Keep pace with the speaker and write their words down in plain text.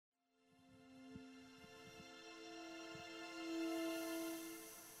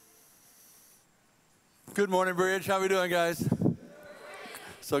Good morning, Bridge. How we doing, guys?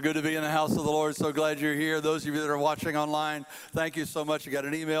 So good to be in the house of the Lord. So glad you're here. Those of you that are watching online, thank you so much. I got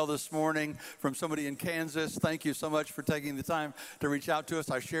an email this morning from somebody in Kansas. Thank you so much for taking the time to reach out to us.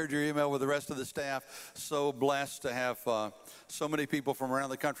 I shared your email with the rest of the staff. So blessed to have so many people from around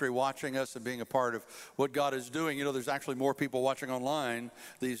the country watching us and being a part of what God is doing. You know, there's actually more people watching online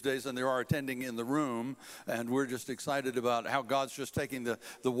these days than there are attending in the room. And we're just excited about how God's just taking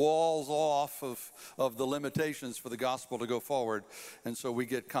the walls off of the limitations for the gospel to go forward. And so we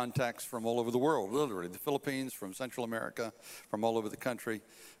get contacts from all over the world, literally, the Philippines, from Central America, from all over the country.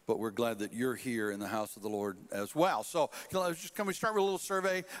 But we're glad that you're here in the house of the Lord as well. So can we start with a little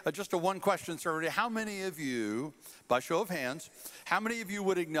survey, just a one-question survey. How many of you, by show of hands, how many of you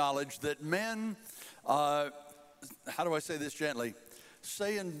would acknowledge that men, how do I say this gently,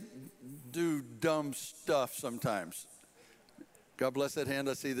 say and do dumb stuff sometimes? God bless that hand.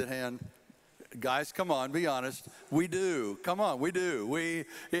 I see that hand. Guys, come on, be honest. We do. Come on, we do.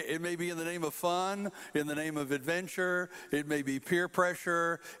 It may be in the name of fun, in the name of adventure. It may be peer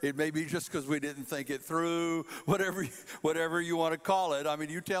pressure. It may be just because we didn't think it through. Whatever you want to call it. I mean,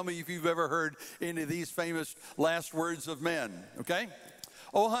 you tell me if you've ever heard any of these famous last words of men, okay?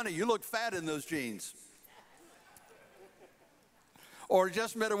 Oh, honey, you look fat in those jeans. Or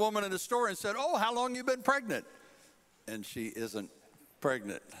just met a woman in a store and said, oh, how long you been pregnant? And she isn't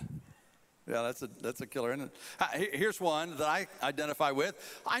pregnant. Yeah, that's a killer, isn't it? Here's one that I identify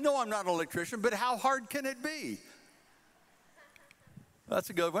with. I know I'm not an electrician, but how hard can it be? That's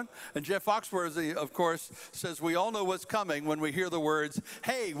a good one. And Jeff Foxworthy, of course, says we all know what's coming when we hear the words,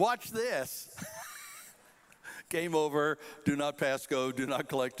 hey, watch this. Game over, do not pass go, do not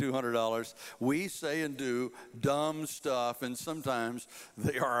collect $200. We say and do dumb stuff, and sometimes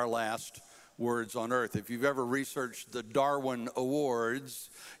they are our last words on earth. If you've ever researched the Darwin Awards,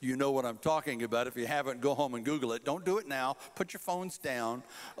 you know what I'm talking about. If you haven't, go home and Google it. Don't do it now. Put your phones down.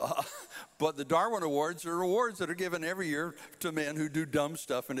 But the Darwin Awards are awards that are given every year to men who do dumb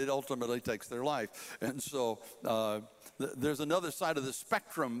stuff, and it ultimately takes their life. And so there's another side of the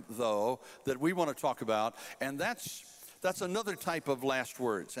spectrum, though, that we want to talk about, and that's another type of last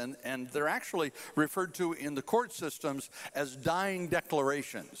words, and they're actually referred to in the court systems as dying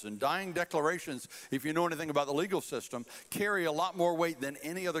declarations. And dying declarations, if you know anything about the legal system, carry a lot more weight than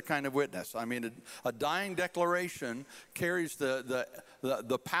any other kind of witness. I mean, a dying declaration carries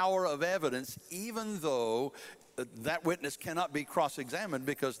the power of evidence, even though that witness cannot be cross-examined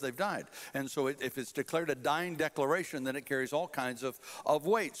because they've died. And so if it's declared a dying declaration, then it carries all kinds of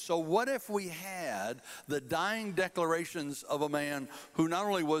weight. So what if we had the dying declarations of a man who not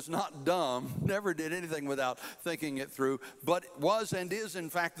only was not dumb, never did anything without thinking it through, but was and is in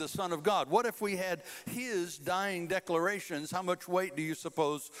fact the Son of God? What if we had his dying declarations? How much weight do you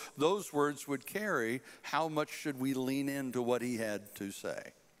suppose those words would carry? How much should we lean into what he had to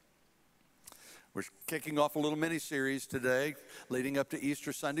say? We're kicking off a little mini-series today leading up to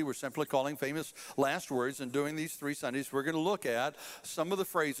Easter Sunday. We're simply calling Famous Last Words. And during these 3 Sundays, we're going to look at some of the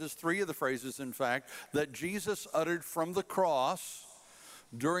phrases, 3 of the phrases, in fact, that Jesus uttered from the cross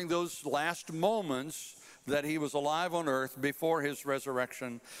during those last moments that he was alive on earth before his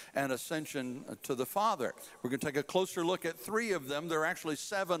resurrection and ascension to the Father. We're going to take a closer look at 3 of them. There are actually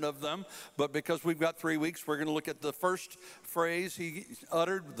 7 of them, but because we've got 3 weeks, we're going to look at the first phrase he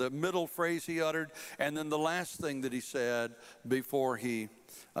uttered, the middle phrase he uttered, and then the last thing that he said before he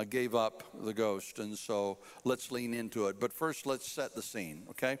gave up the ghost. And so let's lean into it. But first, let's set the scene,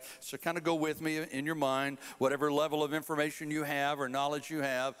 okay? So kind of go with me in your mind, whatever level of information you have or knowledge you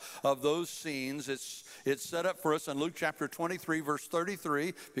have of those scenes. It's set up for us in Luke chapter 23, verse 33.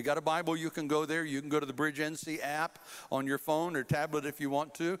 If you got a Bible, you can go there. You can go to the Bridge NC app on your phone or tablet if you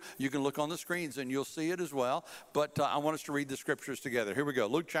want to. You can look on the screens and you'll see it as well. But I want us to read the scriptures together. Here we go.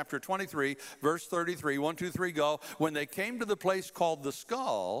 Luke chapter 23, verse 33. 1, 2, 3, go. When they came to the place called the Skull,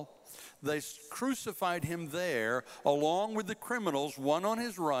 they crucified him there along with the criminals, one on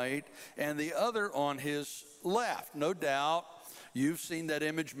his right and the other on his left. No doubt you've seen that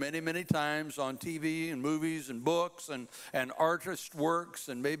image many, many times on TV and movies and books and artist works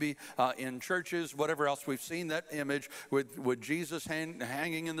and maybe in churches, whatever else. We've seen that image with Jesus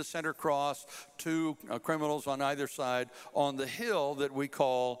hanging in the center cross, 2 criminals on either side on the hill that we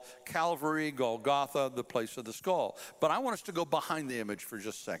call Calvary, Golgotha, the place of the skull. But I want us to go behind the image for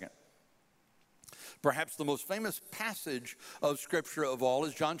just a second. Perhaps the most famous passage of Scripture of all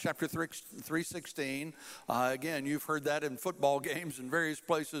is John chapter 3:16. Again, you've heard that in football games in various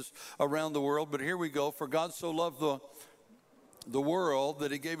places around the world. But here we go. For God so loved the world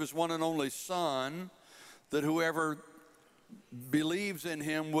that he gave his one and only Son, that whoever believes in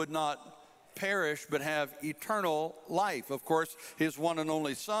him would not perish but have eternal life. Of course, his one and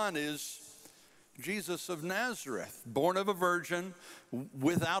only Son is Jesus of Nazareth, born of a virgin,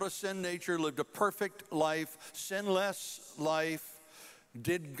 without a sin nature, lived a perfect life, sinless life,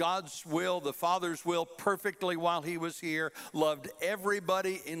 did God's will, the Father's will, perfectly while he was here, loved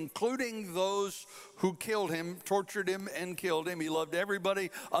everybody, including those who killed him, tortured him, and killed him. He loved everybody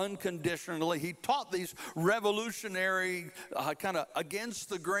unconditionally. He taught these revolutionary, kind of against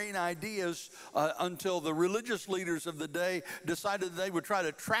the grain ideas until the religious leaders of the day decided they would try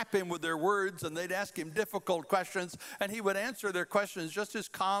to trap him with their words, and they'd ask him difficult questions, and he would answer their questions just as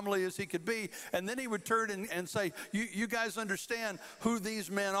calmly as he could be. And then he would turn and say, you guys understand who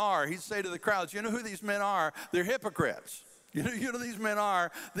these men are? He'd say to the crowds, you know who these men are? They're hypocrites. You know these men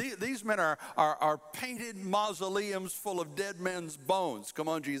are. These men are painted mausoleums full of dead men's bones. Come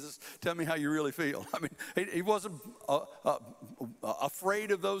on, Jesus, tell me how you really feel. I mean, he wasn't afraid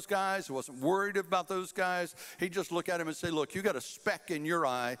of those guys. He wasn't worried about those guys. He'd just look at him and say, look, you got a speck in your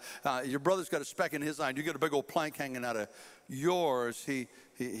eye. Your brother's got a speck in his eye, and you got a big old plank hanging out of yours. He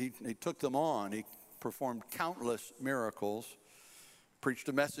took them on. He performed countless miracles. Preached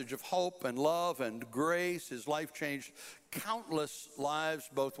a message of hope and love and grace. His life changed countless lives,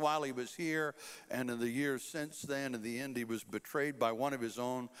 both while he was here and in the years since then. In the end, he was betrayed by one of his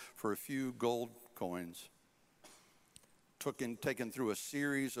own for a few gold coins. Taken through a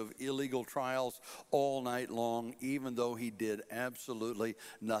series of illegal trials all night long, even though he did absolutely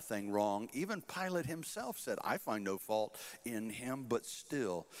nothing wrong. Even Pilate himself said, I find no fault in him, but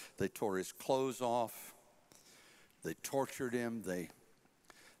still they tore his clothes off. They tortured him. They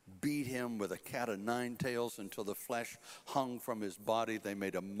beat him with a cat of nine tails until the flesh hung from his body. They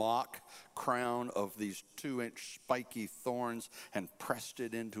made a mock crown of these 2-inch spiky thorns and pressed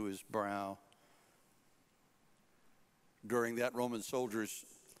it into his brow. During that, Roman soldiers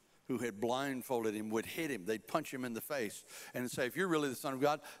who had blindfolded him would hit him. They'd punch him in the face and say, if you're really the Son of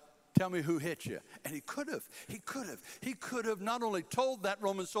God, tell me who hit you. And he could have not only told that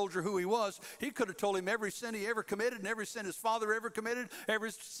Roman soldier who he was, he could have told him every sin he ever committed and every sin his father ever committed,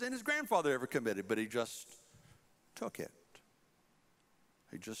 every sin his grandfather ever committed, but he just took it.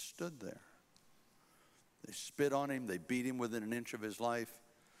 He just stood there. They spit on him. They beat him within an inch of his life.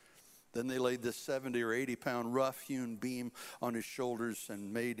 Then they laid this 70 or 80 pound rough-hewn beam on his shoulders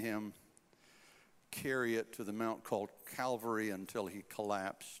and made him carry it to the mount called Calvary until he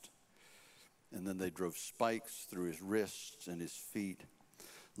collapsed. And then they drove spikes through his wrists and his feet,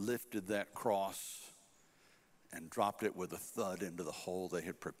 lifted that cross, and dropped it with a thud into the hole they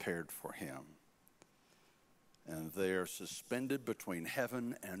had prepared for him. And there, suspended between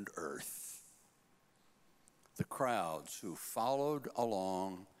heaven and earth, the crowds who followed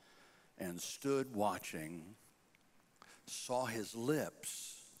along and stood watching saw his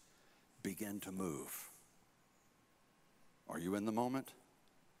lips begin to move. Are you in the moment?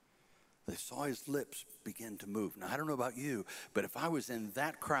 They saw his lips begin to move. Now, I don't know about you, but if I was in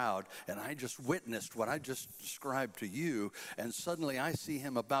that crowd and I just witnessed what I just described to you, and suddenly I see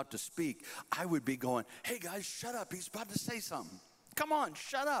him about to speak, I would be going, hey guys, shut up. He's about to say something. Come on,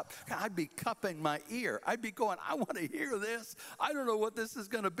 shut up. I'd be cupping my ear. I'd be going, I want to hear this. I don't know what this is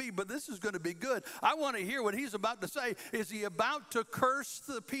going to be, but this is going to be good. I want to hear what he's about to say. Is he about to curse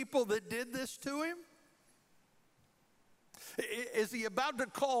the people that did this to him? Is he about to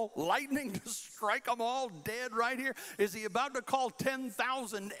call lightning to strike them all dead right here? Is he about to call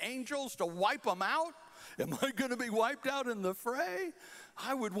 10,000 angels to wipe them out? Am I going to be wiped out in the fray?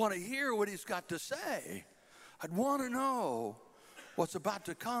 I would want to hear what he's got to say. I'd want to know what's about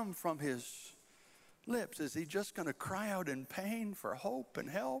to come from his lips. Is he just going to cry out in pain for hope and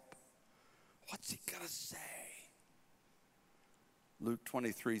help? What's he going to say? Luke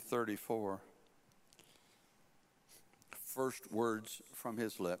 23:34. First words from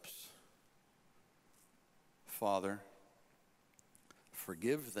his lips. Father,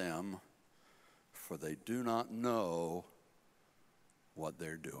 forgive them, for they do not know what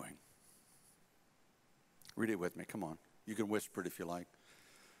they're doing. Read it with me, come on. You can whisper it if you like.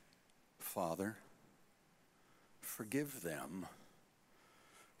 Father, forgive them,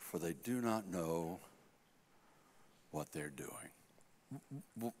 for they do not know what they're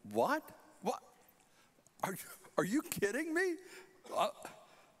doing. What? What? Are you kidding me?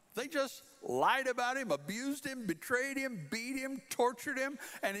 They just lied about him, abused him, betrayed him, beat him, tortured him,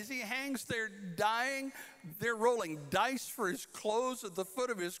 and as he hangs there dying, they're rolling dice for his clothes at the foot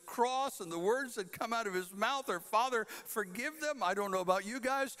of his cross, and the words that come out of his mouth are, Father, forgive them. I don't know about you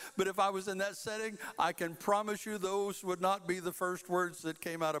guys, but if I was in that setting, I can promise you those would not be the first words that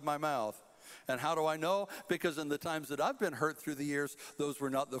came out of my mouth. And how do I know? Because in the times that I've been hurt through the years, those were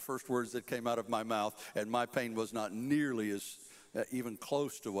not the first words that came out of my mouth, and my pain was not nearly as even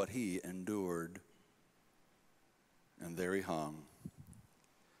close to what he endured. And there he hung,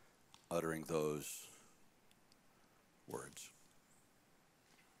 uttering those words.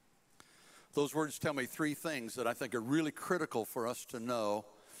 Those words tell me three things that I think are really critical for us to know.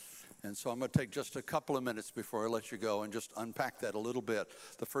 And so I'm going to take just a couple of minutes before I let you go and just unpack that a little bit.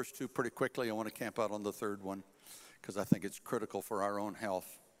 The first two pretty quickly. I want to camp out on the third one because I think it's critical for our own health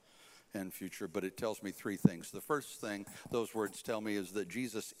and future. But it tells me three things. The first thing those words tell me is that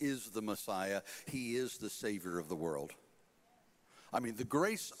Jesus is the Messiah. He is the Savior of the world. I mean, the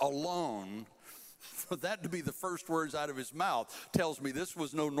grace alone, for that to be the first words out of his mouth, tells me this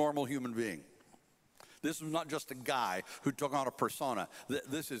was no normal human being. This was not just a guy who took on a persona.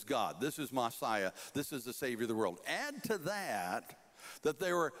 This is God. This is Messiah. This is the Savior of the world. Add to that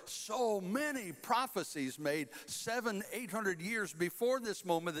there were so many prophecies made 700-800 years before this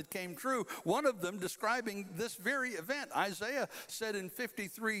moment that came true. One of them describing this very event. Isaiah said in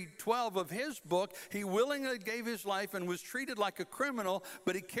 53:12 of his book, he willingly gave his life and was treated like a criminal,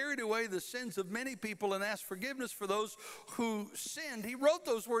 but he carried away the sins of many people and asked forgiveness for those who sinned. He wrote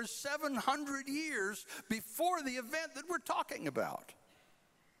those words 700 years before the event that we're talking about.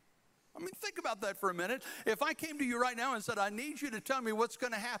 I mean, think about that for a minute. If I came to you right now and said, I need you to tell me what's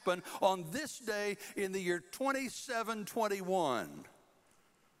going to happen on this day in the year 2721,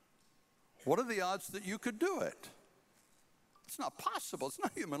 what are the odds that you could do it? It's not possible. It's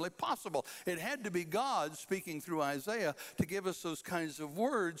not humanly possible. It had to be God speaking through Isaiah to give us those kinds of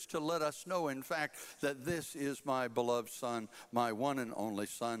words to let us know, in fact, that this is my beloved Son, my one and only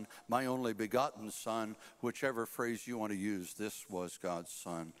Son, my only begotten Son, whichever phrase you want to use. This was God's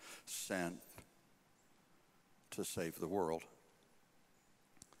Son sent to save the world.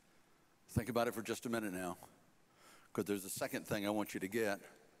 Think about it for just a minute now, because there's a second thing I want you to get.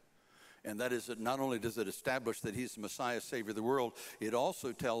 And that is that not only does it establish that he's the Messiah, Savior of the world, it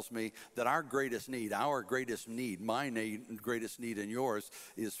also tells me that our greatest need, my greatest need and yours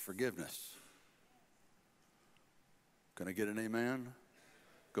is forgiveness. Can I get an amen?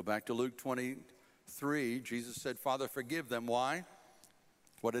 Go back to Luke 23. Jesus said, Father, forgive them. Why?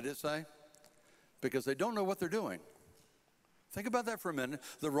 What did it say? Because they don't know what they're doing. Think about that for a minute.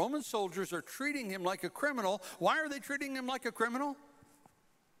 The Roman soldiers are treating him like a criminal. Why are they treating him like a criminal?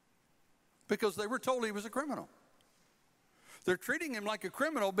 Because they were told he was a criminal. They're treating him like a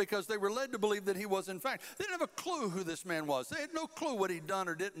criminal because they were led to believe that he was in fact. They didn't have a clue who this man was. They had no clue what he'd done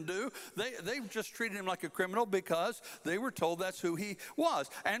or didn't do. They just treated him like a criminal because they were told that's who he was.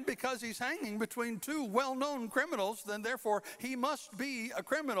 And because he's hanging between two well-known criminals, then therefore he must be a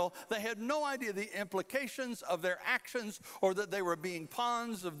criminal. They had no idea the implications of their actions or that they were being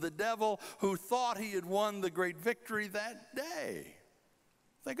pawns of the devil who thought he had won the great victory that day.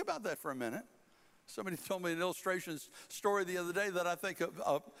 Think about that for a minute. Somebody told me an illustration story the other day that I think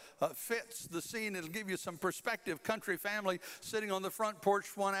fits the scene. It'll give you some perspective. Country family sitting on the front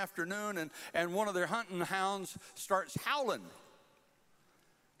porch one afternoon, and one of their hunting hounds starts howling.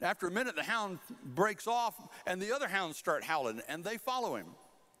 After a minute, the hound breaks off, and the other hounds start howling, and they follow him.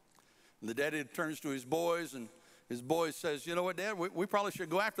 And the daddy turns to his boys, and his boy says, you know what, Dad, we probably should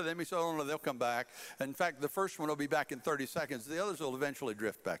go after them. He said, oh, no, they'll come back. In fact, the first one will be back in 30 seconds. The others will eventually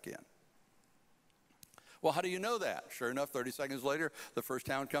drift back in. Well, how do you know that? Sure enough, 30 seconds later, the first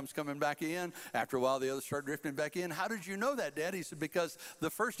hound comes coming back in. After a while, the others start drifting back in. How did you know that, Dad? He said, because the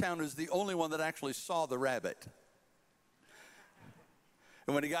first hound is the only one that actually saw the rabbit.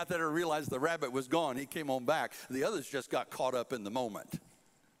 And when he got there and realized the rabbit was gone, he came on back. The others just got caught up in the moment.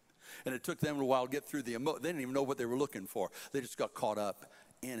 And it took them a while to get through they didn't even know what they were looking for. They just got caught up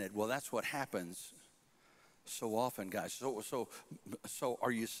in it. Well, that's what happens so often, guys. So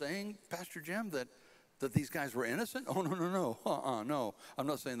are you saying, Pastor Jim, that these guys were innocent? Oh, no. No, I'm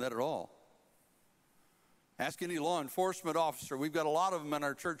not saying that at all. Ask any law enforcement officer. We've got a lot of them in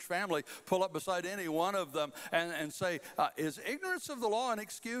our church family. Pull up beside any one of them and say, is ignorance of the law an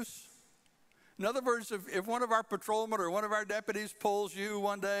excuse? In other words, if one of our patrolmen or one of our deputies pulls you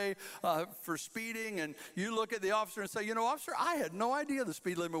one day for speeding, and you look at the officer and say, you know, officer, I had no idea the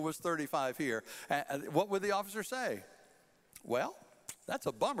speed limit was 35 here. What would the officer say? Well, that's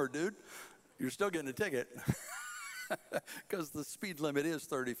a bummer, dude. You're still getting a ticket because the speed limit is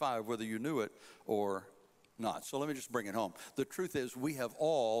 35, whether you knew it or not. So let me just bring it home. The truth is, we have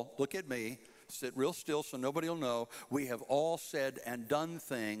all, look at me, sit real still so nobody will know, we have all said and done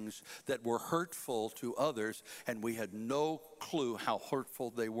things that were hurtful to others, and we had no clue how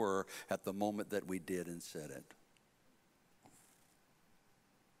hurtful they were at the moment that we did and said it.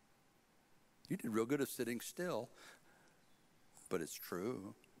 You did real good at sitting still. But it's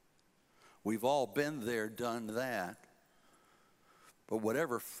true. We've all been there, done that. But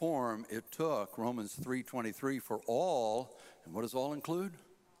whatever form it took, Romans 3:23, for all, and what does all include?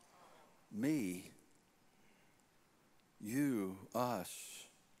 Me, you, us.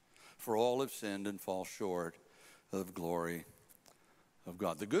 For all have sinned and fall short of glory of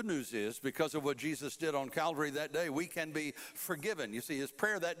God. The good news is, because of what Jesus did on Calvary that day, we can be forgiven. You see, his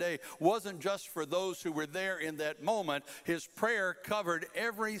prayer that day wasn't just for those who were there in that moment. His prayer covered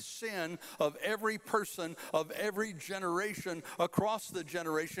every sin of every person of every generation across the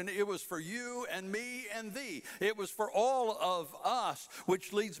generation. It was for you and me and thee. It was for all of us,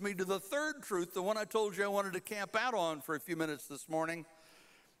 which leads me to the third truth, the one I told you I wanted to camp out on for a few minutes this morning.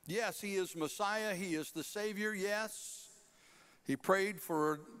 Yes, he is Messiah. He is the Savior. Yes. He prayed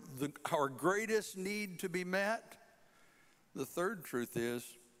for our greatest need to be met. The third truth is,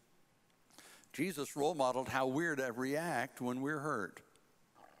 Jesus role modeled how we're to react when we're hurt.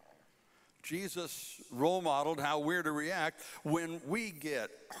 Jesus role modeled how we're to react when we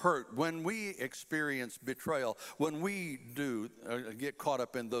get hurt, when we experience betrayal, when we get caught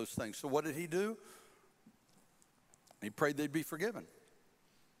up in those things. So what did he do? He prayed they'd be forgiven.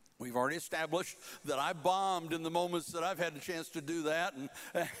 We've already established that I bombed in the moments that I've had the chance to do that and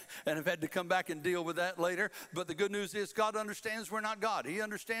have had to come back and deal with that later. But the good news is God understands we're not God. He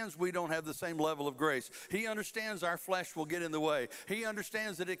understands we don't have the same level of grace. He understands our flesh will get in the way. He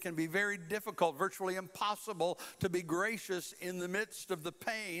understands that it can be very difficult, virtually impossible, to be gracious in the midst of the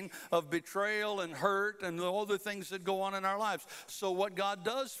pain of betrayal and hurt and all the things that go on in our lives. So what God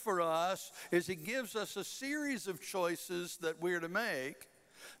does for us is he gives us a series of choices that we're to make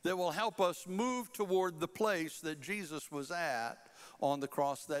that will help us move toward the place that Jesus was at on the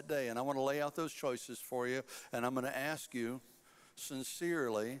cross that day. And I want to lay out those choices for you, and I'm going to ask you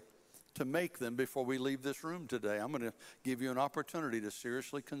sincerely to make them before we leave this room today. I'm going to give you an opportunity to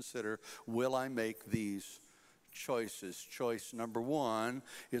seriously consider, will I make these choices? Choice number one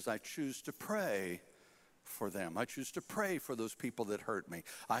is I choose to pray for them. I choose to pray for those people that hurt me.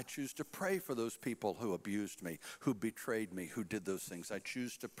 I choose to pray for those people who abused me, who betrayed me, who did those things. I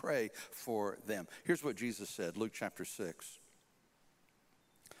choose to pray for them. Here's what Jesus said, Luke chapter 6,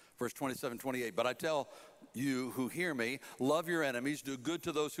 verse 27, 28. But I tell you who hear me, love your enemies, do good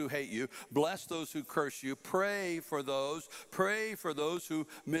to those who hate you, bless those who curse you, pray for those who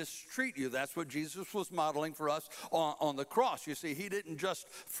mistreat you. That's what Jesus was modeling for us on the cross. You see, he didn't just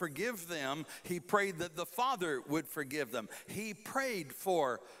forgive them, he prayed that the Father would forgive them. He prayed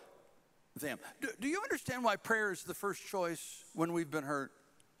for them. Do you understand why prayer is the first choice when we've been hurt?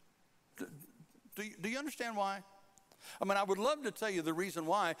 Do you understand why? I mean, I would love to tell you the reason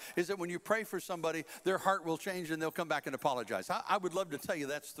why is that when you pray for somebody, their heart will change and they'll come back and apologize. I would love to tell you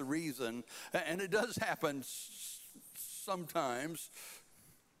that's the reason, and it does happen sometimes.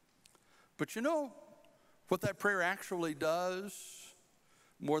 But you know what that prayer actually does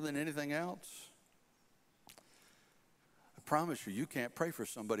more than anything else? I promise you, you can't pray for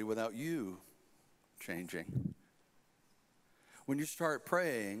somebody without you changing. When you start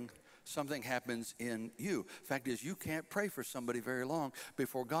praying, something happens in you. Fact is, you can't pray for somebody very long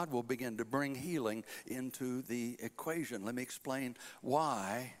before God will begin to bring healing into the equation. Let me explain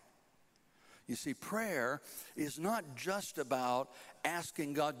why. You see, prayer is not just about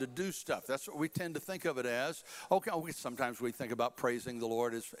asking God to do stuff. That's what we tend to think of it as. Okay, sometimes we think about praising the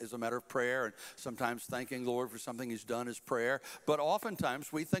Lord as a matter of prayer, and sometimes thanking the Lord for something he's done is prayer. But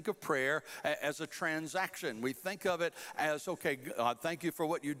oftentimes we think of prayer as a transaction. We think of it as, okay, God, thank you for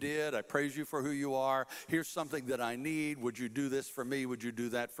what you did. I praise you for who you are. Here's something that I need. Would you do this for me? Would you do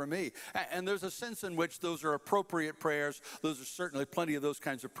that for me? And there's a sense in which those are appropriate prayers. Those are certainly plenty of those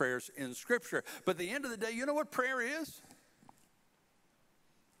kinds of prayers in Scripture. But at the end of the day, you know what prayer is?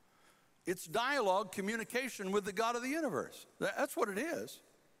 It's dialogue, communication with the God of the universe. That's what it is.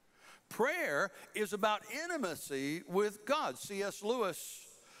 Prayer is about intimacy with God. C.S. Lewis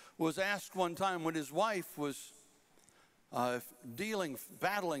was asked one time when his wife was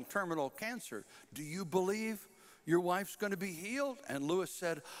battling terminal cancer, do you believe your wife's going to be healed? And Lewis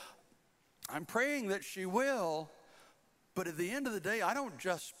said, I'm praying that she will. But at the end of the day, I don't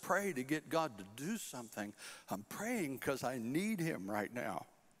just pray to get God to do something. I'm praying because I need him right now.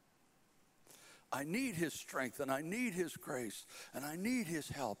 I need his strength, and I need his grace, and I need his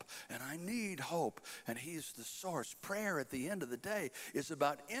help, and I need hope, and he's the source. Prayer at the end of the day is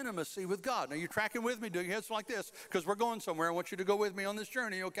about intimacy with God. Now, you're tracking with me? Do your heads like this? Because we're going somewhere. I want you to go with me on this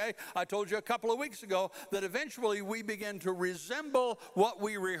journey, okay? I told you a couple of weeks ago that eventually we begin to resemble what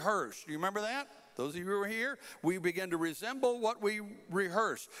we rehearse. Do you remember that? Those of you who are here, we begin to resemble what we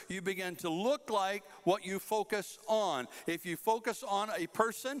rehearse. You begin to look like what you focus on. If you focus on a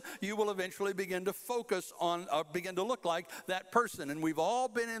person, you will eventually begin to focus on, begin to look like that person. And we've all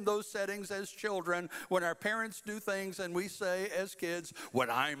been in those settings as children when our parents do things and we say as kids,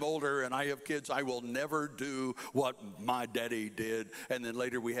 when I'm older and I have kids, I will never do what my daddy did. And then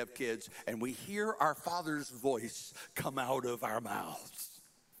later we have kids and we hear our father's voice come out of our mouths.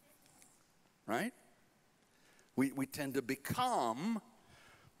 Right? We tend to become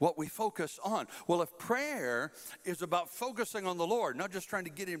what we focus on. Well, if prayer is about focusing on the Lord, not just trying to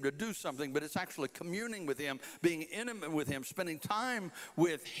get him to do something, but it's actually communing with him, being intimate with him, spending time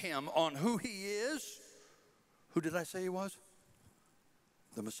with him on who he is. Who did I say he was?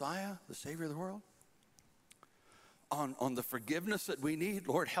 The Messiah, the Savior of the world. On the forgiveness that we need.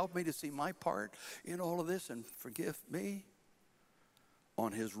 Lord, help me to see my part in all of this and forgive me.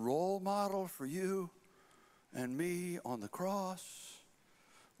 On his role model for you and me on the cross.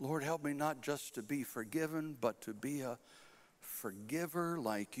 Lord, help me not just to be forgiven, but to be a forgiver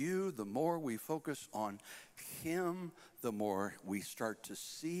like you. The more we focus on him, the more we start to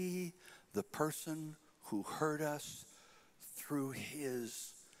see the person who hurt us through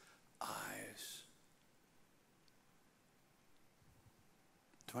his eyes.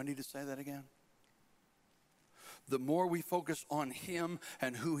 Do I need to say that again? The more we focus on him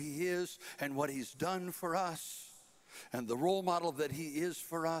and who he is and what he's done for us and the role model that he is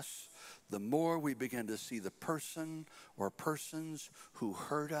for us, the more we begin to see the person or persons who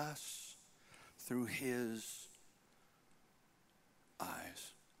hurt us through his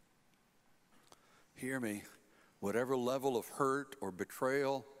eyes. Hear me. Whatever level of hurt or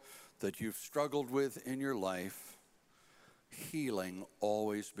betrayal that you've struggled with in your life, healing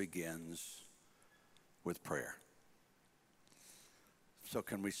always begins with prayer. So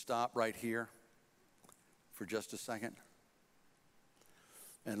can we stop right here for just a second?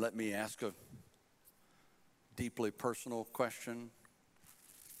 And let me ask a deeply personal question.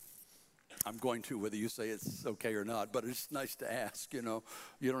 I'm going to, whether you say it's okay or not, but it's nice to ask, you know.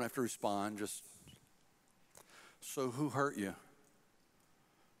 You don't have to respond, just, so who hurt you?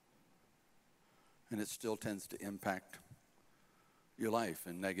 And it still tends to impact your life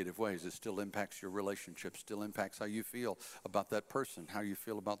in negative ways. It still impacts your relationship, still impacts how you feel about that person, how you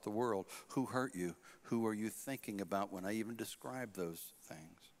feel about the world. Who hurt you? Who are you thinking about when I even describe those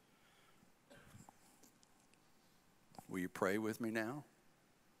things? Will you pray with me now?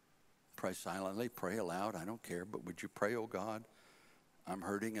 Pray silently, pray aloud, I don't care, but would you pray, oh God, I'm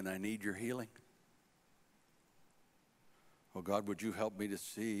hurting and I need your healing. Oh God, would you help me to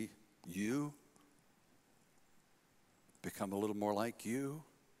see you? Become a little more like you?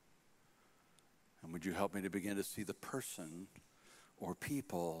 And would you help me to begin to see the person or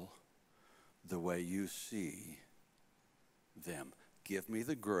people the way you see them? Give me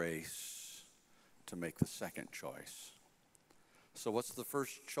the grace to make the second choice. So what's the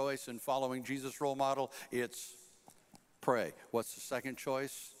first choice in following Jesus' role model? It's pray. What's the second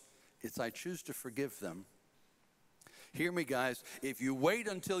choice? It's I choose to forgive them. Hear me, guys. If you wait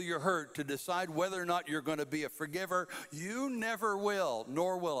until you're hurt to decide whether or not you're going to be a forgiver, you never will,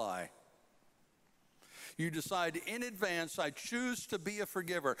 nor will I. You decide in advance, I choose to be a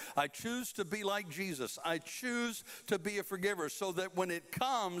forgiver. I choose to be like Jesus. I choose to be a forgiver so that when it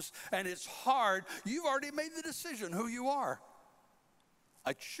comes and it's hard, you've already made the decision who you are.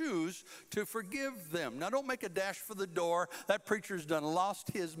 I choose to forgive them. Now, don't make a dash for the door. That preacher's done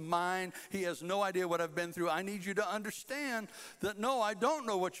lost his mind. He has no idea what I've been through. I need you to understand that, no, I don't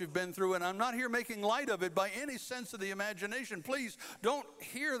know what you've been through, and I'm not here making light of it by any sense of the imagination. Please don't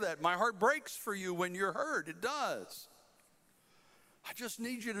hear that. My heart breaks for you when you're hurt. It does. I just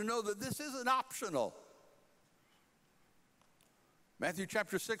need you to know that this isn't optional. Matthew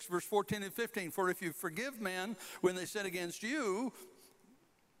chapter 6, verse 14 and 15. For if you forgive men when they sin against you,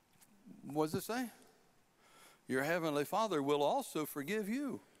 what does it say? Your heavenly Father will also forgive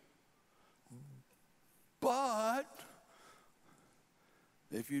you. But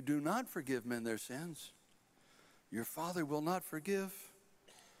if you do not forgive men their sins, your Father will not forgive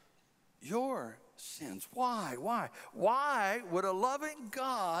your sins. Why? Why would a loving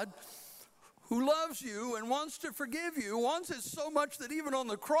God who loves you and wants to forgive you, wants it so much that even on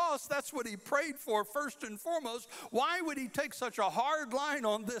the cross, that's what he prayed for first and foremost. Why would he take such a hard line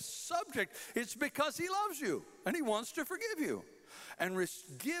on this subject? It's because he loves you and he wants to forgive you. And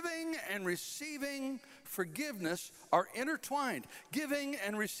giving and receiving forgiveness are intertwined. Giving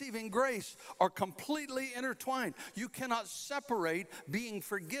and receiving grace are completely intertwined. You cannot separate being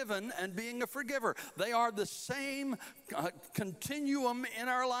forgiven and being a forgiver. They are the same continuum in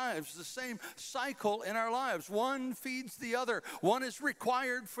our lives, the same cycle in our lives. One feeds the other. One is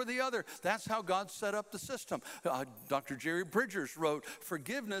required for the other. That's how God set up the system. Dr. Jerry Bridgers wrote,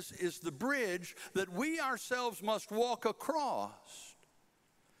 forgiveness is the bridge that we ourselves must walk across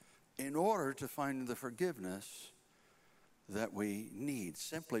in order to find the forgiveness that we need.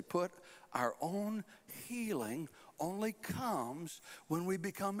 Simply put, our own healing only comes when we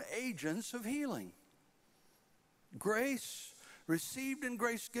become agents of healing. Grace received and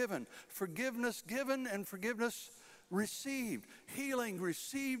grace given. Forgiveness given and forgiveness received. Healing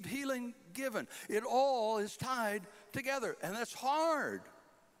received, healing given. It all is tied together, and that's hard.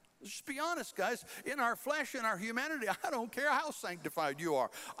 Just be honest, guys. In our flesh, in our humanity, I don't care how sanctified you are.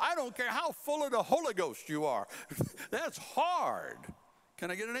 I don't care how full of the Holy Ghost you are. That's hard.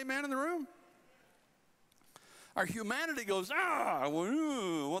 Can I get an amen in the room? Our humanity goes, I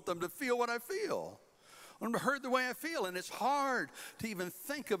want them to feel what I feel. I want them to hurt the way I feel. And it's hard to even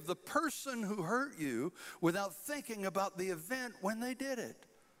think of the person who hurt you without thinking about the event when they did it.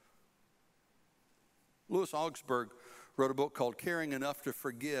 Louis Augsburg wrote a book called Caring Enough to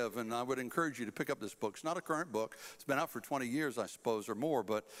Forgive, and I would encourage you to pick up this book. It's not a current book. It's been out for 20 years, I suppose, or more,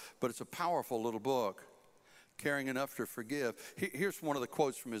 but it's a powerful little book, Caring Enough to Forgive. Here's one of the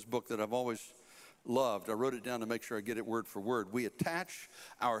quotes from his book that I've always loved. I wrote it down to make sure I get it word for word. We attach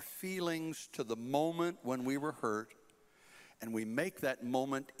our feelings to the moment when we were hurt, and we make that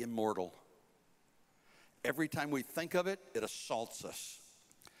moment immortal. Every time we think of it, it assaults us.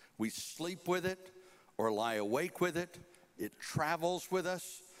 We sleep with it or lie awake with it. It travels with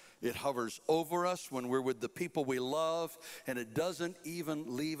us. It hovers over us when we're with the people we love, and it doesn't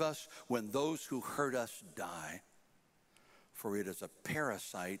even leave us when those who hurt us die. For it is a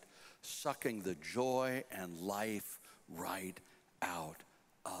parasite sucking the joy and life right out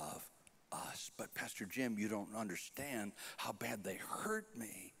of us. But Pastor Jim, you don't understand how bad they hurt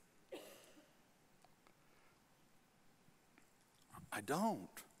me. I don't.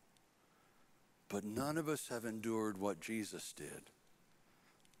 But none of us have endured what Jesus did.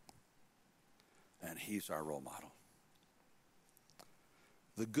 And he's our role model.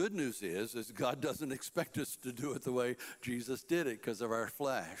 The good news is God doesn't expect us to do it the way Jesus did it because of our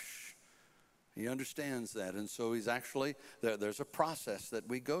flesh. He understands that. And so he's actually, there's a process that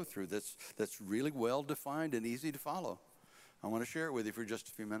we go through that's really well defined and easy to follow. I want to share it with you for just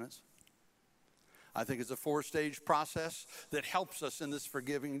a few minutes. I think it's a 4-stage process that helps us in this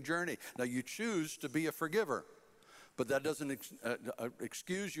forgiving journey. Now, you choose to be a forgiver, but that doesn't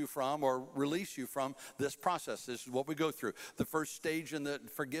excuse you from or release you from this process. This is what we go through. The first stage in the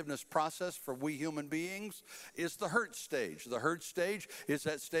forgiveness process for we human beings is the hurt stage. The hurt stage is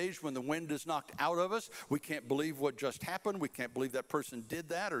that stage when the wind is knocked out of us. We can't believe what just happened. We can't believe that person did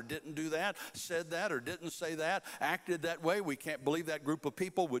that or didn't do that, said that or didn't say that, acted that way. We can't believe that group of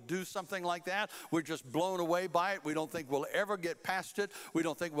people would do something like that. We're just blown away by it. We don't think we'll ever get past it. We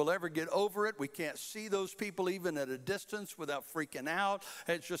don't think we'll ever get over it. We can't see those people even at a distance without freaking out.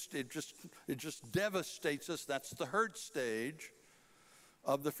 It just devastates us. That's the hurt stage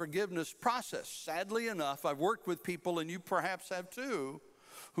of the forgiveness process. Sadly enough, I've worked with people, and you perhaps have too,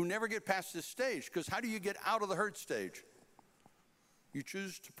 who never get past this stage. Because how do you get out of the hurt stage? You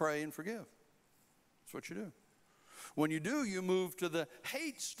choose to pray and forgive. That's what you do. When you do, you move to the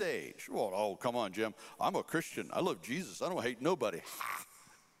hate stage. Well, oh, come on, Jim. I'm a Christian. I love Jesus. I don't hate nobody.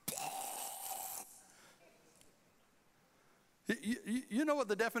 You know what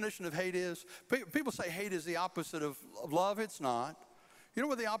the definition of hate is? People say hate is the opposite of love. It's not. You know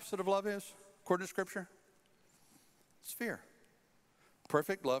what the opposite of love is, according to Scripture? It's fear.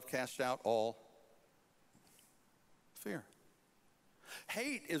 Perfect love casts out all fear.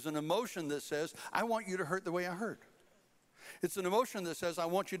 Hate is an emotion that says, I want you to hurt the way I hurt. It's an emotion that says, I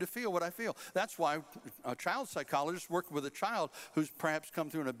want you to feel what I feel. That's why a child psychologist working with a child who's perhaps come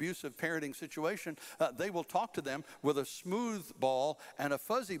through an abusive parenting situation, they will talk to them with a smooth ball and a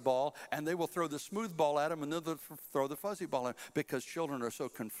fuzzy ball, and they will throw the smooth ball at them and then they'll throw the fuzzy ball at them, because children are so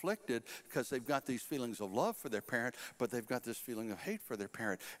conflicted because they've got these feelings of love for their parent, but they've got this feeling of hate for their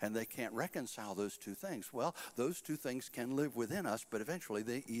parent, and they can't reconcile those two things. Well, those two things can live within us, but eventually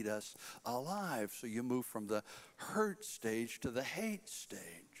they eat us alive. So you move from the hurt stage to the hate stage.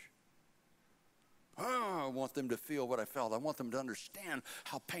 Oh, I want them to feel what I felt. I want them to understand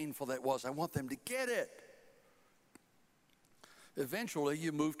how painful that was. I want them to get it. Eventually,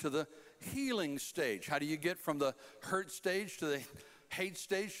 you move to the healing stage. How do you get from the hurt stage to the hate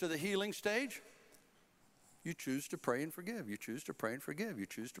stage to the healing stage? You choose to pray and forgive. You choose to pray and forgive. You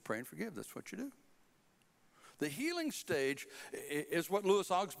choose to pray and forgive. That's what you do. The healing stage is what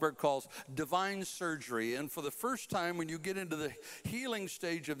Louis Augsburg calls divine surgery. And for the first time, when you get into the healing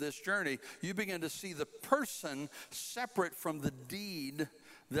stage of this journey, you begin to see the person separate from the deed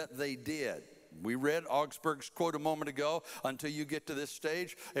that they did. We read Augsburg's quote a moment ago. Until you get to this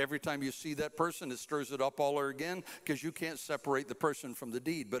stage, every time you see that person, it stirs it up all over again, because you can't separate the person from the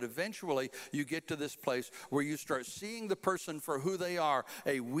deed. But eventually, you get to this place where you start seeing the person for who they are,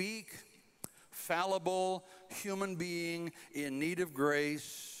 a weak, fallible human being in need of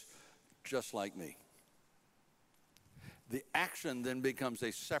grace, just like me. The action then becomes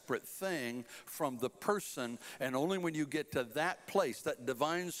a separate thing from the person, and only when you get to that place, that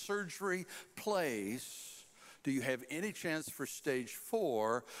divine surgery place, do you have any chance for stage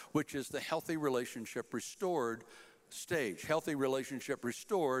 4, which is the healthy relationship restored stage. Healthy relationship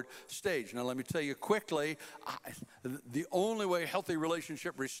restored stage. Now let me tell you quickly, the only way healthy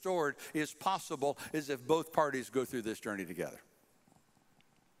relationship restored is possible is if both parties go through this journey together.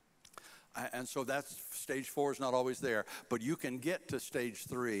 And so that's stage 4 is not always there, but you can get to stage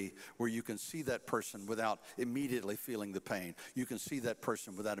 3 where you can see that person without immediately feeling the pain. You can see that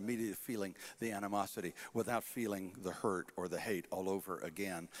person without immediately feeling the animosity, without feeling the hurt or the hate all over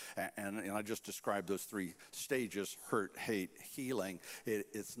again. And I just described those 3 stages: hurt, hate, healing.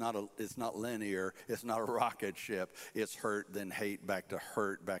 It's not linear. It's not a rocket ship. It's hurt, then hate, back to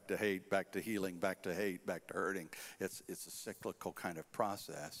hurt, back to hate, back to healing, back to hate, back to hurting. It's a cyclical kind of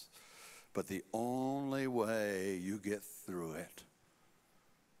process. But the only way you get through it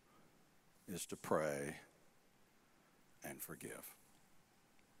is to pray and forgive.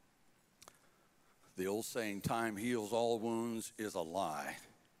 The old saying, time heals all wounds, is a lie.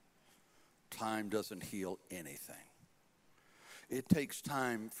 Time doesn't heal anything. It takes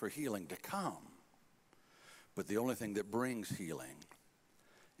time for healing to come. But the only thing that brings healing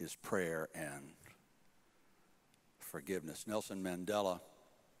is prayer and forgiveness. Nelson Mandela,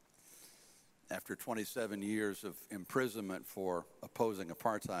 after 27 years of imprisonment for opposing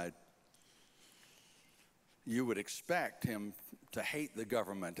apartheid, you would expect him to hate the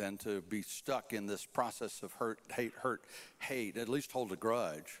government and to be stuck in this process of hurt, hate, at least hold a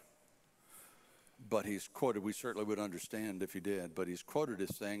grudge. But he's quoted, we certainly would understand if he did, but he's quoted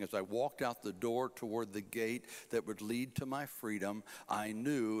as saying, as I walked out the door toward the gate that would lead to my freedom, I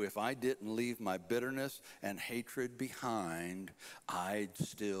knew if I didn't leave my bitterness and hatred behind, I'd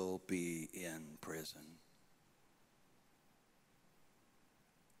still be in prison.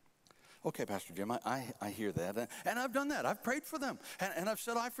 Okay, Pastor Jim, I hear that. And I've done that. I've prayed for them. And I've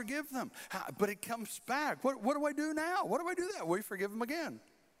said, I forgive them. But it comes back. What do I do now? What do I do that? Well, you forgive them again.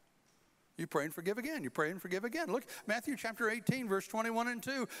 You pray and forgive again. You pray and forgive again. Look, Matthew chapter 18, verse 21 and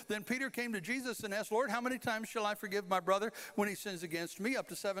 2. Then Peter came to Jesus and asked, Lord, how many times shall I forgive my brother when he sins against me? Up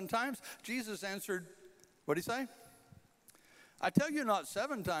to 7 times. Jesus answered, what did he say? I tell you not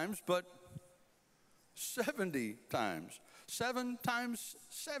 7 times, but 70 times. 7 times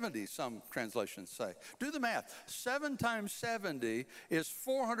 70, some translations say. Do the math. 7 times 70 is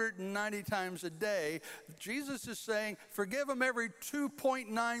 490 times a day. Jesus is saying, forgive them every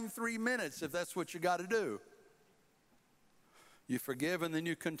 2.93 minutes if that's what you got to do. You forgive and then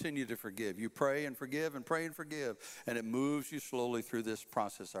you continue to forgive. You pray and forgive and pray and forgive. And it moves you slowly through this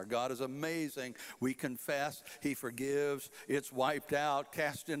process. Our God is amazing. We confess. He forgives. It's wiped out,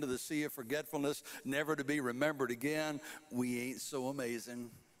 cast into the sea of forgetfulness, never to be remembered again. We ain't so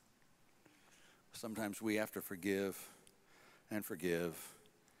amazing. Sometimes we have to forgive and forgive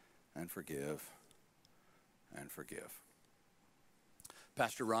and forgive and forgive.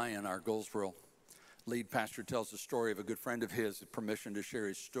 Pastor Ryan, our Goldsboro lead pastor, tells the story of a good friend of his, permission to share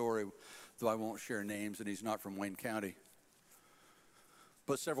his story, though I won't share names, and he's not from Wayne County.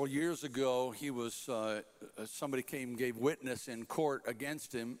 But several years ago, he was somebody came and gave witness in court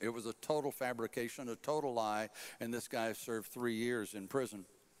against him. It was a total fabrication, a total lie, and this guy served 3 years in prison.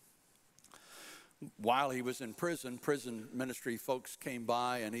 While he was in prison ministry folks came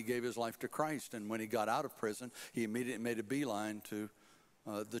by, and he gave his life to Christ. And when he got out of prison, he immediately made a beeline to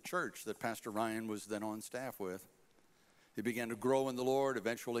the church that Pastor Ryan was then on staff with. He began to grow in the Lord,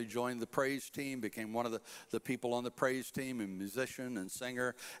 eventually joined the praise team, became one of the people on the praise team, a musician and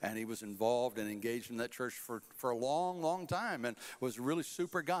singer, and he was involved and engaged in that church for a long, long time and was a really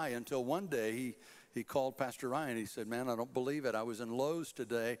super guy until one day he called Pastor Ryan. He said, man, I don't believe it. I was in Lowe's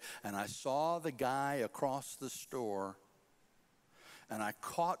today, and I saw the guy across the store, and I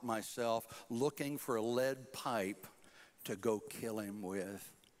caught myself looking for a lead pipe to go kill him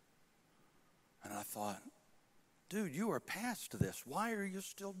with. And I thought, dude, you are past this. Why are you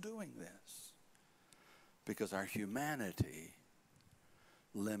still doing this? because our humanity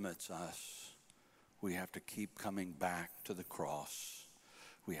limits us. We have to keep coming back to the cross.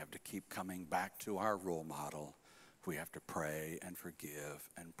 We have to keep coming back to our role model. We have to pray and forgive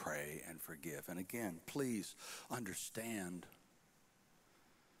and pray and forgive. And again, please understand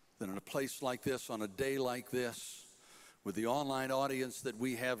that in a place like this, on a day like this, with the online audience that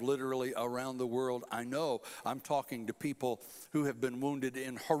we have literally around the world, I know I'm talking to people who have been wounded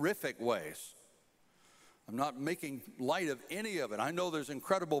in horrific ways. I'm not making light of any of it. I know there's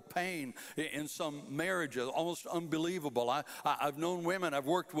incredible pain in some marriages, almost unbelievable. I've known women, I've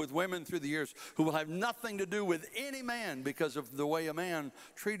worked with women through the years who will have nothing to do with any man because of the way a man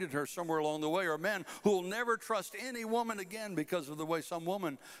treated her somewhere along the way, or men who will never trust any woman again because of the way some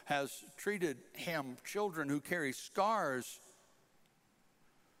woman has treated him. Children who carry scars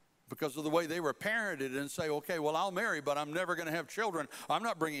because of the way they were parented and say, okay, well, I'll marry, but I'm never going to have children. I'm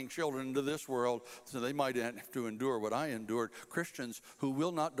not bringing children into this world, so they might have to endure what I endured. Christians who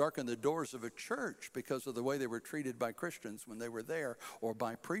will not darken the doors of a church because of the way they were treated by Christians when they were there, or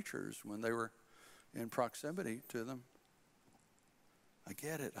by preachers when they were in proximity to them. I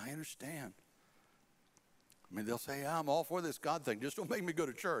get it. I understand. I mean, they'll say, I'm all for this God thing. Just don't make me go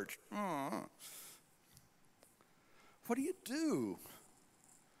to church. What do you do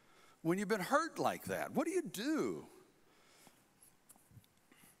when you've been hurt like that? What do you do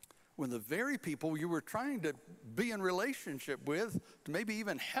when the very people you were trying to be in relationship with, to maybe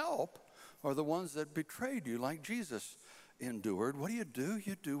even help, are the ones that betrayed you, like Jesus endured? What do?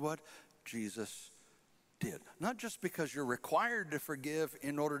 You do what Jesus did. Not just because you're required to forgive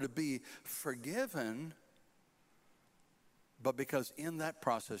in order to be forgiven, but because in that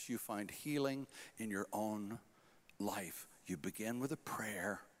process you find healing in your own life. You begin with a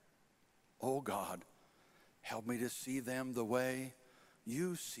prayer. Oh God, help me to see them the way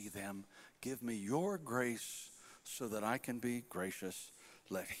you see them. Give me your grace so that I can be gracious.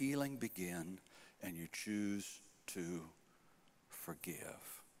 Let healing begin, and you choose to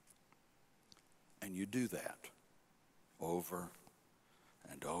forgive. And you do that over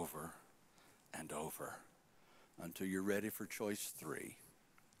and over and over until you're ready for choice 3.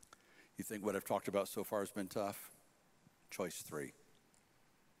 You think what I've talked about so far has been tough? Choice 3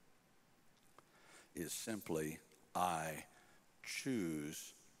 is simply, I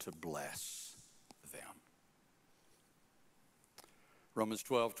choose to bless them. Romans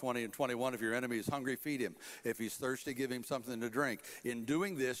 12, 20 and 21, if your enemy is hungry, feed him. If he's thirsty, give him something to drink. In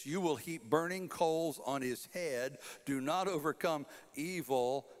doing this, you will heap burning coals on his head. Do not overcome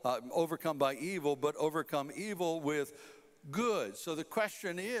by evil, but overcome evil with good. So the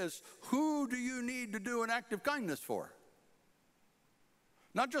question is, who do you need to do an act of kindness for?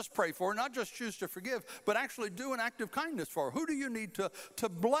 Not just pray for, not just choose to forgive, but actually do an act of kindness for. Who do you need to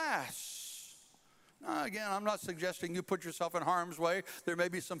bless? Now, again, I'm not suggesting you put yourself in harm's way. There may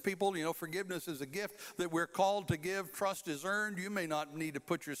be some people, forgiveness is a gift that we're called to give. Trust is earned. You may not need to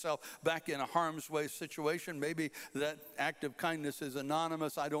put yourself back in a harm's way situation. Maybe that act of kindness is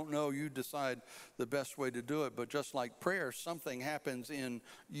anonymous. I don't know. You decide the best way to do it. But just like prayer, something happens in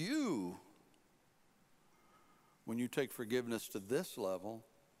you when you take forgiveness to this level,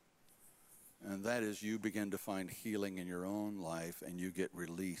 and that is you begin to find healing in your own life, and you get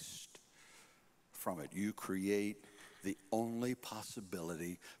released from it. You create the only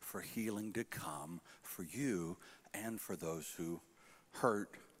possibility for healing to come for you and for those who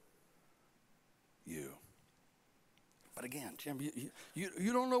hurt you. But again, Jim,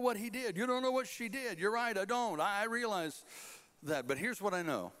 you don't know what he did. You don't know what she did. You're right, I don't. I realize that. But here's what I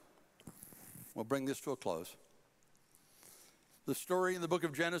know. We'll bring this to a close. The story in the book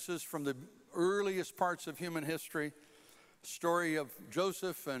of Genesis, from the earliest parts of human history, story of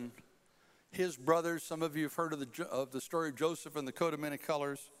Joseph and his brothers. Some of you have heard of the story of Joseph and the coat of many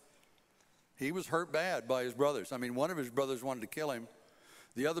colors. He was hurt bad by his brothers. I mean, one of his brothers wanted to kill him.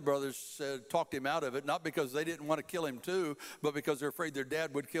 The other brothers talked him out of it, not because they didn't want to kill him too, but because they're afraid their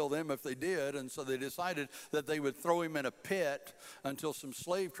dad would kill them if they did. And so they decided that they would throw him in a pit until some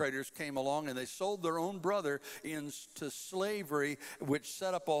slave traders came along, and they sold their own brother into slavery, which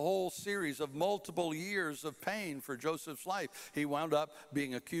set up a whole series of multiple years of pain for Joseph's life. He wound up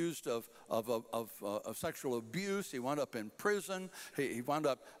being accused of sexual abuse. He wound up in prison. He wound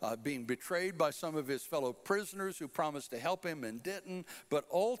up being betrayed by some of his fellow prisoners who promised to help him and didn't. But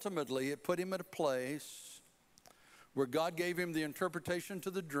ultimately, it put him at a place where God gave him the interpretation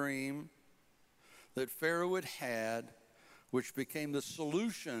to the dream that Pharaoh had had, which became the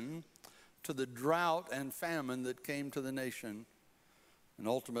solution to the drought and famine that came to the nation. And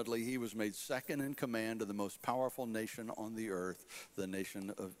ultimately, he was made second in command of the most powerful nation on the earth, the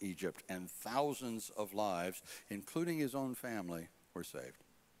nation of Egypt. And thousands of lives, including his own family, were saved.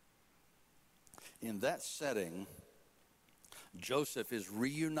 In that setting, Joseph is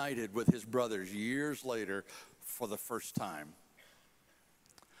reunited with his brothers years later for the first time.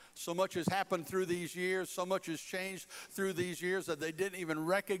 So much has happened through these years, so much has changed through these years that they didn't even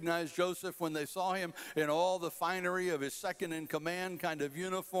recognize Joseph when they saw him in all the finery of his second-in-command kind of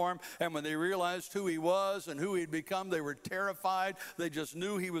uniform. And when they realized who he was and who he'd become, they were terrified. They just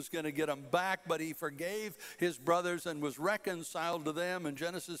knew he was going to get them back, but he forgave his brothers and was reconciled to them. In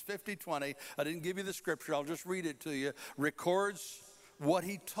Genesis 50:20, I didn't give you the scripture, I'll just read it to you, records what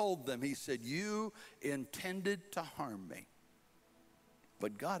he told them. He said, "You intended to harm me,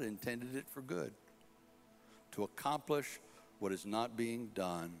 but God intended it for good, to accomplish what is not being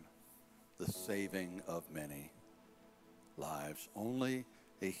done, the saving of many lives." Only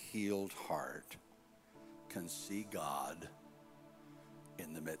a healed heart can see God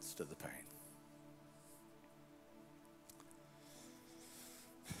in the midst of the pain.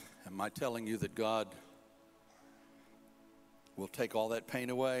 Am I telling you that God will take all that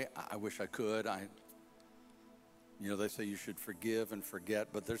pain away? I wish I could. You know, they say you should forgive and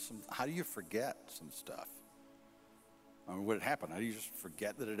forget, but how do you forget some stuff? I mean, what had happened? How do you just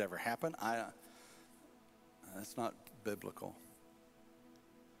forget that it ever happened? That's not biblical.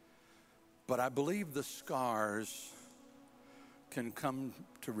 But I believe the scars can come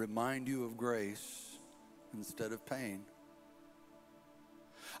to remind you of grace instead of pain.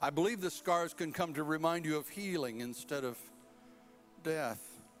 I believe the scars can come to remind you of healing instead of death.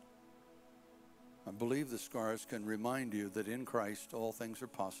 I believe the scars can remind you that in Christ all things are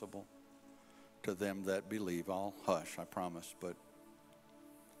possible to them that believe. I'll hush, I promise, but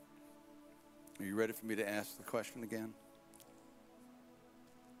are you ready for me to ask the question again?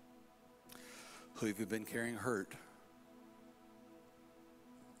 Who have you been carrying hurt,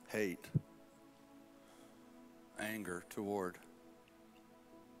 hate, anger toward,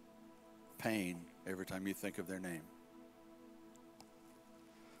 pain every time you think of their name?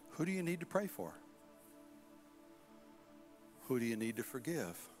 Who do you need to pray for? Who do you need to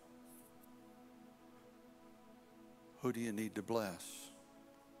forgive? Who do you need to bless?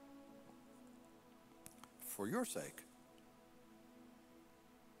 For your sake,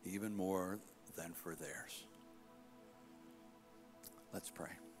 even more than for theirs. Let's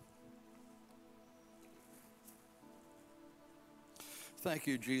pray. Thank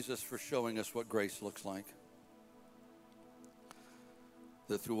you, Jesus, for showing us what grace looks like.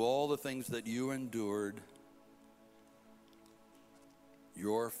 That through all the things that you endured,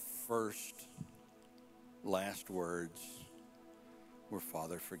 your last words were,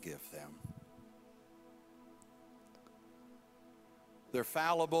 "Father, forgive them." They're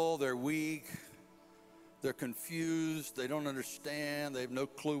fallible, they're weak, they're confused, they don't understand, they have no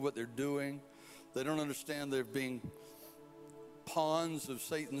clue what they're doing. They don't understand they're being pawns of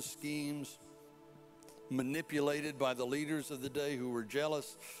Satan's schemes, manipulated by the leaders of the day who were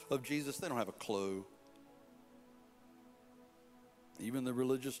jealous of Jesus. They don't have a clue. Even the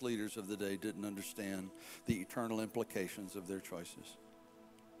religious leaders of the day didn't understand the eternal implications of their choices.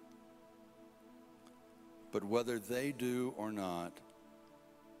 But whether they do or not,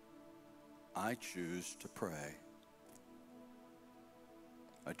 I choose to pray.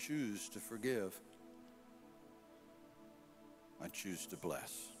 I choose to forgive. I choose to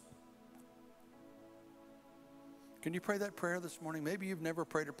bless. Can you pray that prayer this morning? Maybe you've never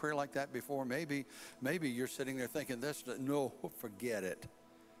prayed a prayer like that before. Maybe you're sitting there thinking, no, forget it.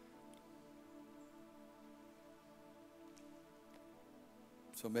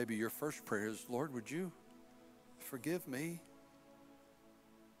 So maybe your first prayer is, Lord, would you forgive me?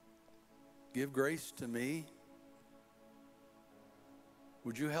 Give grace to me.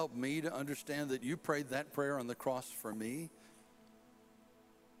 Would you help me to understand that you prayed that prayer on the cross for me?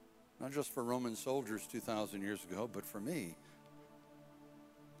 Not just for Roman soldiers 2,000 years ago, but for me.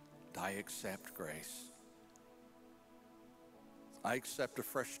 I accept grace. I accept a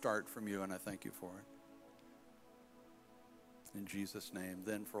fresh start from you, and I thank you for it. In Jesus' name.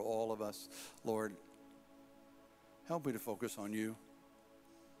 Then for all of us, Lord, help me to focus on you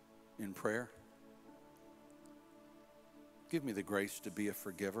in prayer. Give me the grace to be a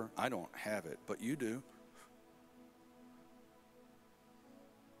forgiver. I don't have it, but you do.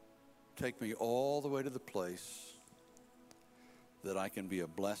 Take me all the way to the place that I can be a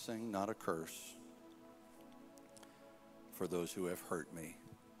blessing, not a curse, for those who have hurt me,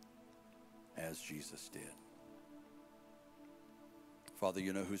 as Jesus did. Father,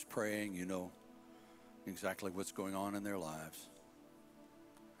 you know who's praying. You know exactly what's going on in their lives.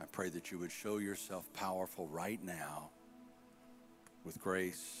 I pray that you would show yourself powerful right now with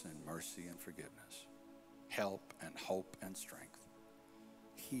grace and mercy and forgiveness, help and hope and strength,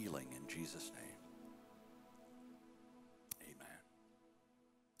 healing in Jesus' name.